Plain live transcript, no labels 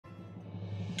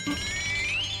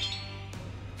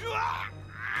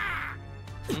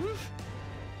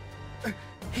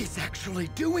He's actually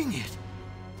doing it!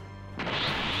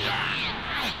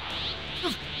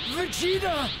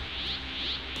 Vegeta!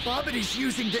 Babidi's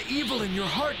using the evil in your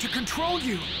heart to control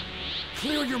you.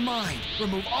 Clear your mind.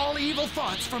 Remove all evil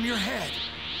thoughts from your head.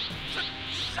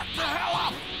 Shut the hell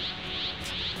up!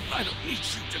 I don't need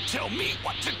you to tell me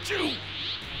what to do!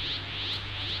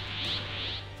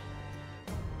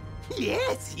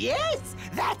 Yes, yes!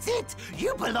 That's it!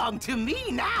 You belong to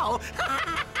me now!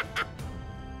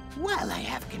 While I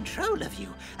have control of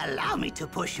you, allow me to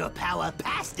push your power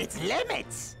past its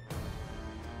limits!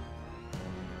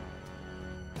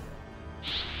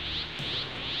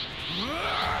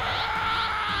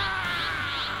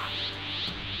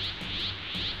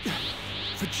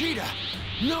 Vegeta!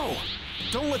 No!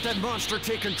 Don't let that monster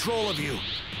take control of you!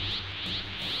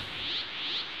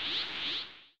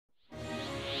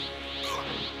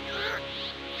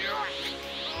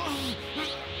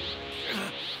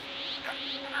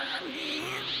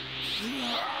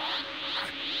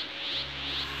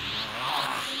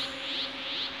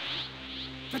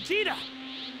 Vegeta!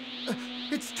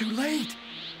 It's too late!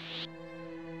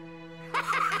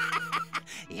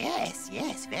 Yes,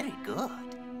 yes, very good.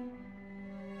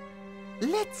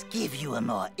 Let's give you a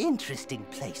more interesting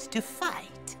place to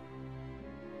fight.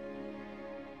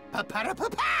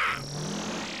 Pa-pa-da-pa-pa!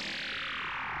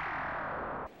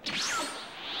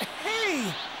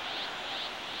 Hey!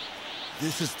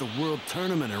 This is the World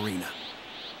Tournament Arena.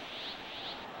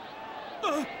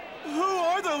 Who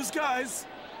are those guys?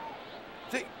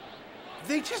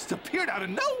 They just appeared out of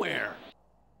nowhere.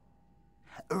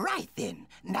 Right then.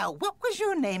 Now, what was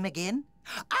your name again?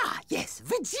 Ah, yes,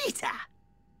 Vegeta.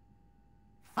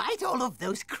 Fight all of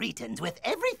those cretins with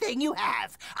everything you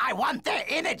have. I want their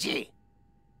energy.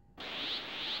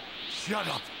 Shut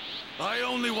up. I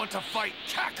only want to fight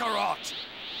Kakarot.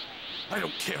 I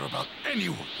don't care about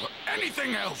anyone or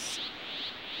anything else.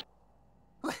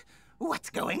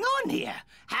 What's going on here?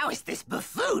 How is this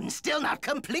buffoon still not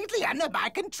completely under my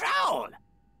control?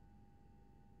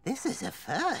 This is a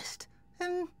first.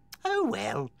 Oh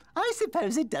well, I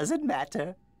suppose it doesn't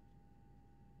matter.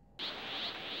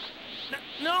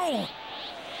 No!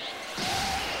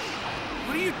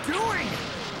 What are you doing?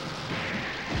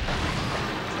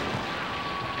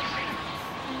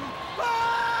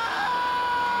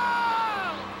 Ah!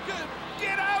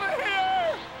 Get out of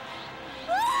here!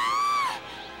 Ah!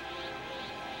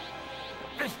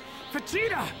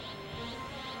 Vegeta!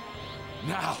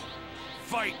 Now,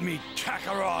 fight me,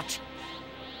 Kakarot!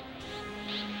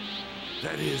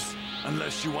 That is,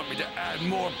 unless you want me to add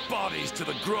more bodies to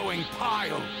the growing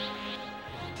pile.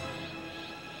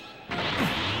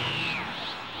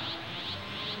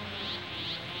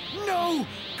 No!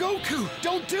 Goku,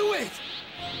 don't do it!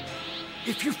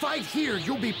 If you fight here,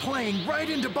 you'll be playing right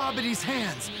into Babidi's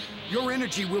hands. Your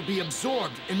energy will be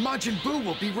absorbed, and Majin Buu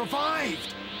will be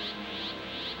revived.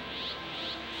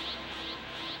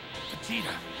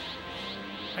 Vegeta,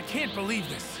 I can't believe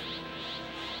this.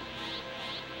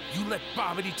 You let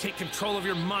Babidi take control of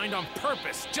your mind on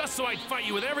purpose, just so I'd fight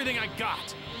you with everything I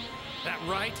got. That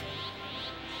right?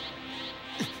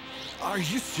 Are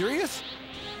you serious?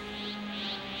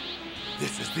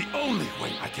 This is the only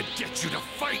way I could get you to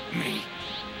fight me!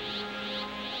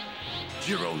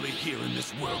 You're only here in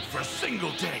this world for a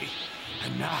single day.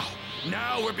 And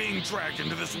now we're being dragged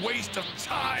into this waste of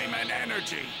time and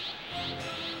energy.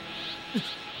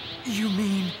 You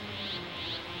mean...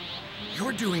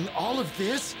 you're doing all of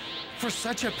this for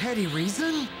such a petty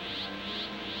reason?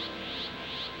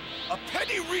 A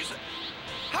petty reason?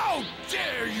 How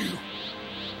dare you!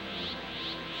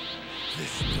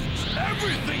 This means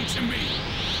everything to me!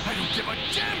 I don't give a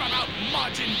damn about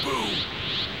Majin Buu!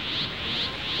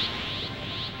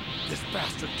 This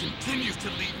bastard continues to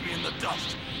leave me in the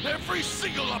dust every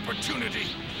single opportunity!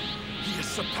 He has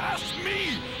surpassed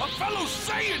me, a fellow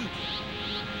Saiyan!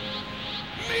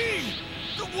 Me!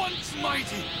 The once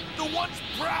mighty, the once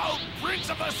proud prince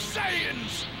of the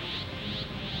Saiyans!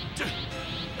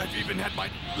 I've even had my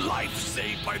life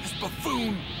saved by this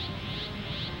buffoon!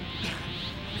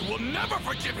 You will never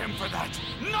forgive him for that!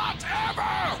 Not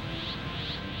ever!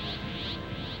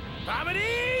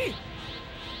 Babidi!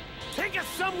 Take us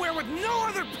somewhere with no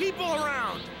other people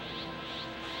around!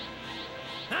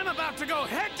 I'm about to go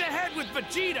head-to-head with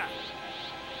Vegeta!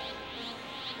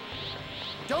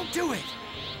 Don't do it!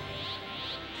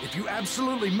 If you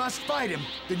absolutely must fight him,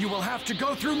 then you will have to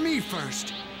go through me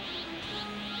first.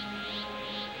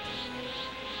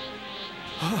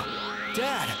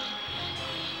 Dad!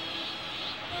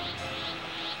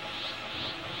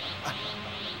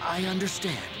 I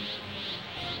understand.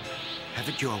 Have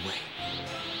it your way.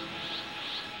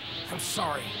 I'm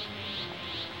sorry.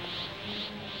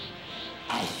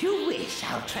 As you wish,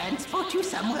 I'll transport you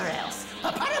somewhere else.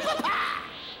 Pa-pa-da-pa-pa!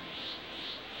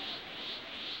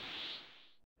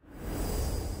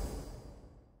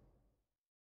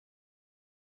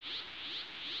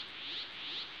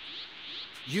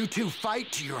 You two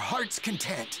fight to your heart's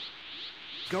content.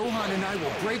 Gohan and I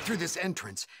will break through this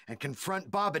entrance and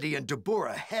confront Babidi and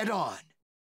Dabura head-on.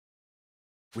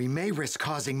 We may risk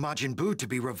causing Majin Buu to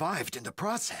be revived in the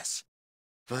process.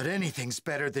 But anything's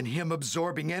better than him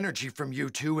absorbing energy from you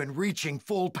two and reaching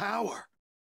full power.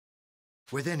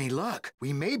 With any luck,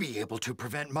 we may be able to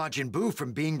prevent Majin Buu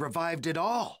from being revived at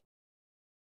all.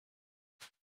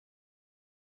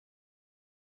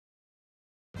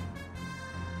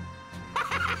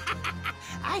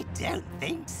 I don't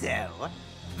think so.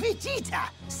 Vegeta,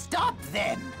 stop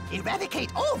them!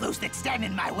 Eradicate all those that stand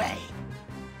in my way!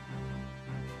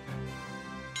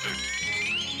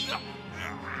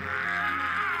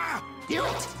 Do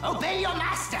it! Obey your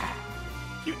master!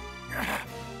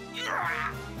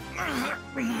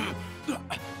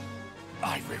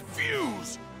 I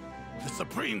refuse! The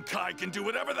Supreme Kai can do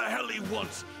whatever the hell he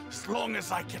wants, as long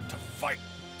as I get to fight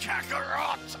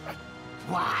Kakarot!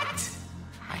 What?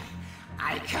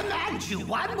 I command you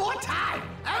one more time!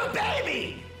 Obey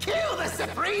me! Kill the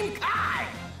Supreme Kai!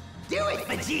 Do it,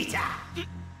 Vegeta!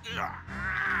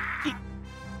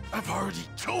 I've already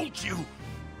told you!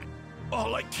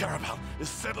 All I care about is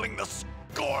settling the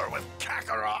score with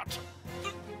Kakarot!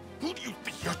 Who do you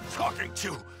think you're talking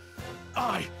to?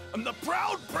 I am the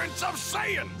proud Prince of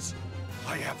Saiyans!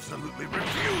 I absolutely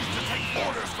refuse to take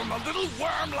orders from a little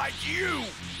worm like you!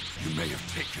 You may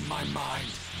have taken my mind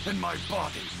and my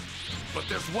body, but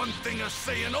there's one thing a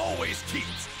Saiyan always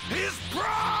keeps, his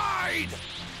pride!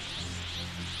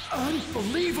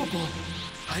 Unbelievable!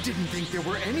 I didn't think there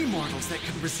were any mortals that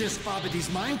could resist Babidi's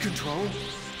mind control.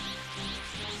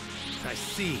 I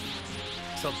see.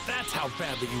 So that's how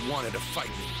badly you wanted to fight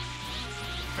me.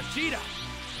 Vegeta!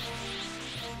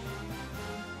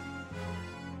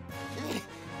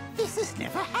 This has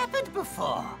never happened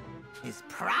before. His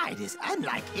pride is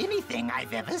unlike anything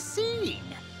I've ever seen.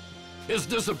 His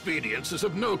disobedience is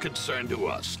of no concern to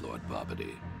us, Lord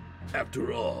Babidi.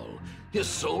 After all, his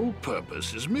sole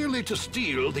purpose is merely to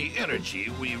steal the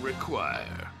energy we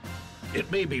require. It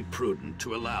may be prudent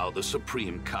to allow the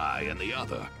Supreme Kai and the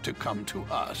other to come to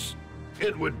us.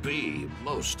 It would be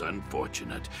most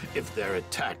unfortunate if their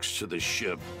attacks to the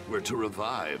ship were to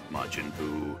revive Majin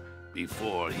Buu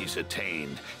before he's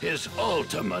attained his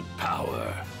ultimate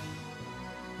power.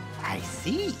 I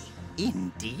see.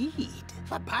 Indeed.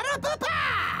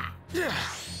 Pa-pa-da-pa-pa!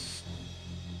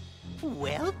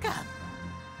 Welcome.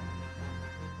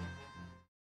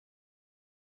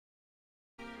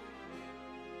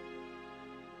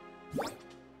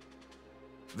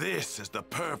 This is the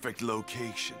perfect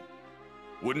location.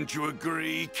 Wouldn't you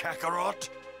agree, Kakarot?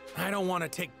 I don't want to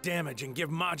take damage and give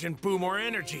Majin Buu more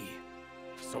energy.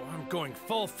 So I'm going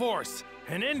full force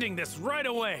and ending this right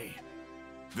away.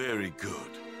 Very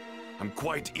good. I'm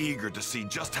quite eager to see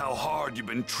just how hard you've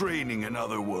been training in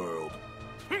Otherworld.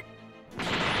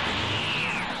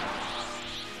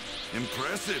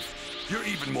 Impressive. You're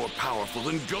even more powerful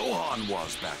than Gohan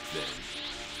was back then.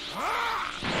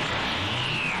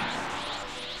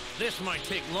 This might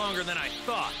take longer than I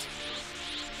thought.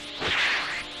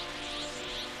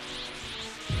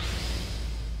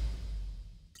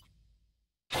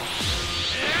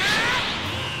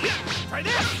 Try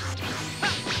this!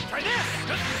 Try this!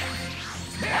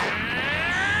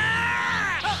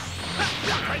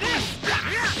 Try this!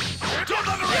 Don't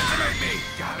underestimate me!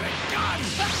 Got it, got it!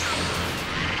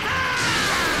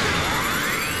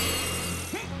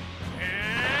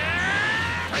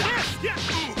 Try this!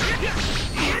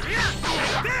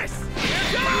 This!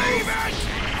 Believe it!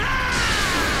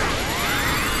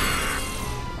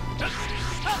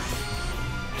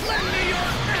 Lend me your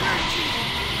energy!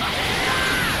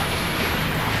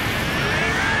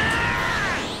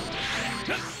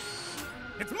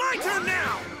 It's my turn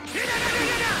now!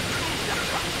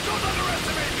 Don't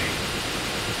underestimate me!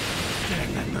 Dang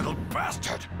that little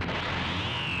bastard!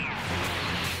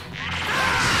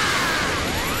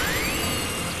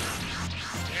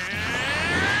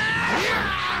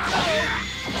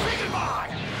 Say goodbye!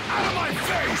 Out of my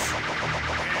face!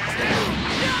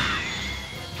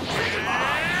 Say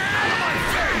goodbye! Out of my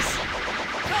face!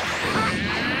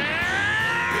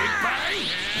 Big Bang!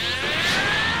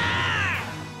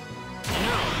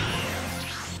 No.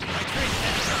 I trained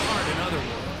extra hard in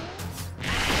Otherworld.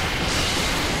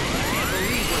 I can't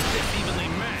believe we're this evenly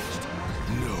matched.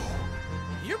 No.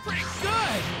 You're pretty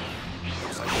good! It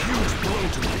was a huge blow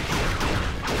to me.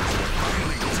 I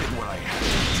finally did what I had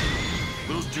to do.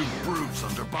 The Those two brutes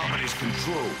under Bobity's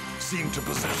control seem to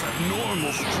possess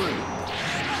abnormal strength.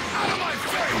 Out of my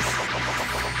face!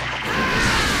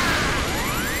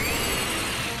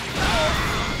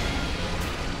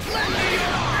 Let me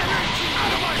energy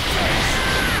out of my face!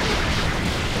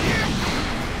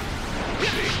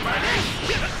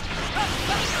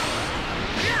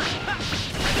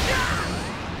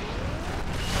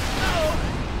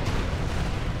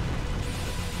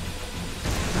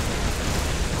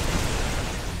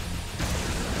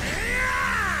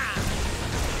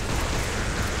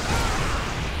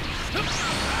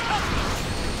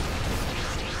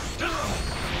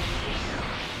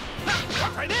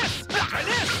 Try this! Try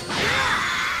this!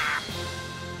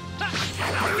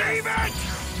 Believe it!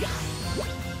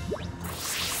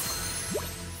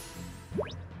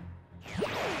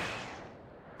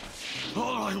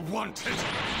 All I wanted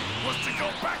was to go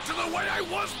back to the way I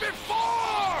was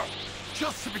before!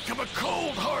 Just to become a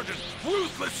cold-hearted,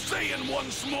 ruthless Saiyan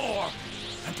once more!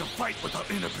 And to fight without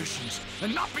inhibitions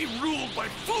and not be ruled by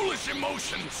foolish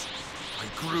emotions! I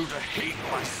grew to hate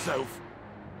myself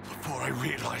before I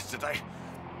realized that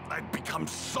I'd become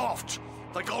soft,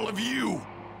 like all of you.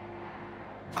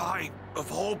 I,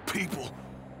 of all people,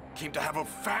 came to have a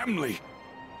family,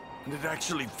 and it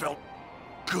actually felt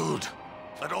good.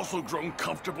 I'd also grown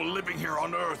comfortable living here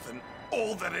on Earth and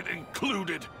all that it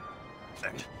included.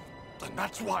 And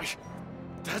that's why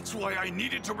I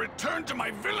needed to return to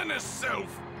my villainous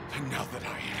self. And now that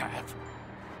I have,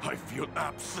 I feel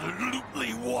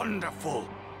absolutely wonderful.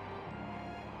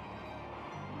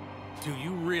 Do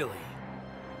you really?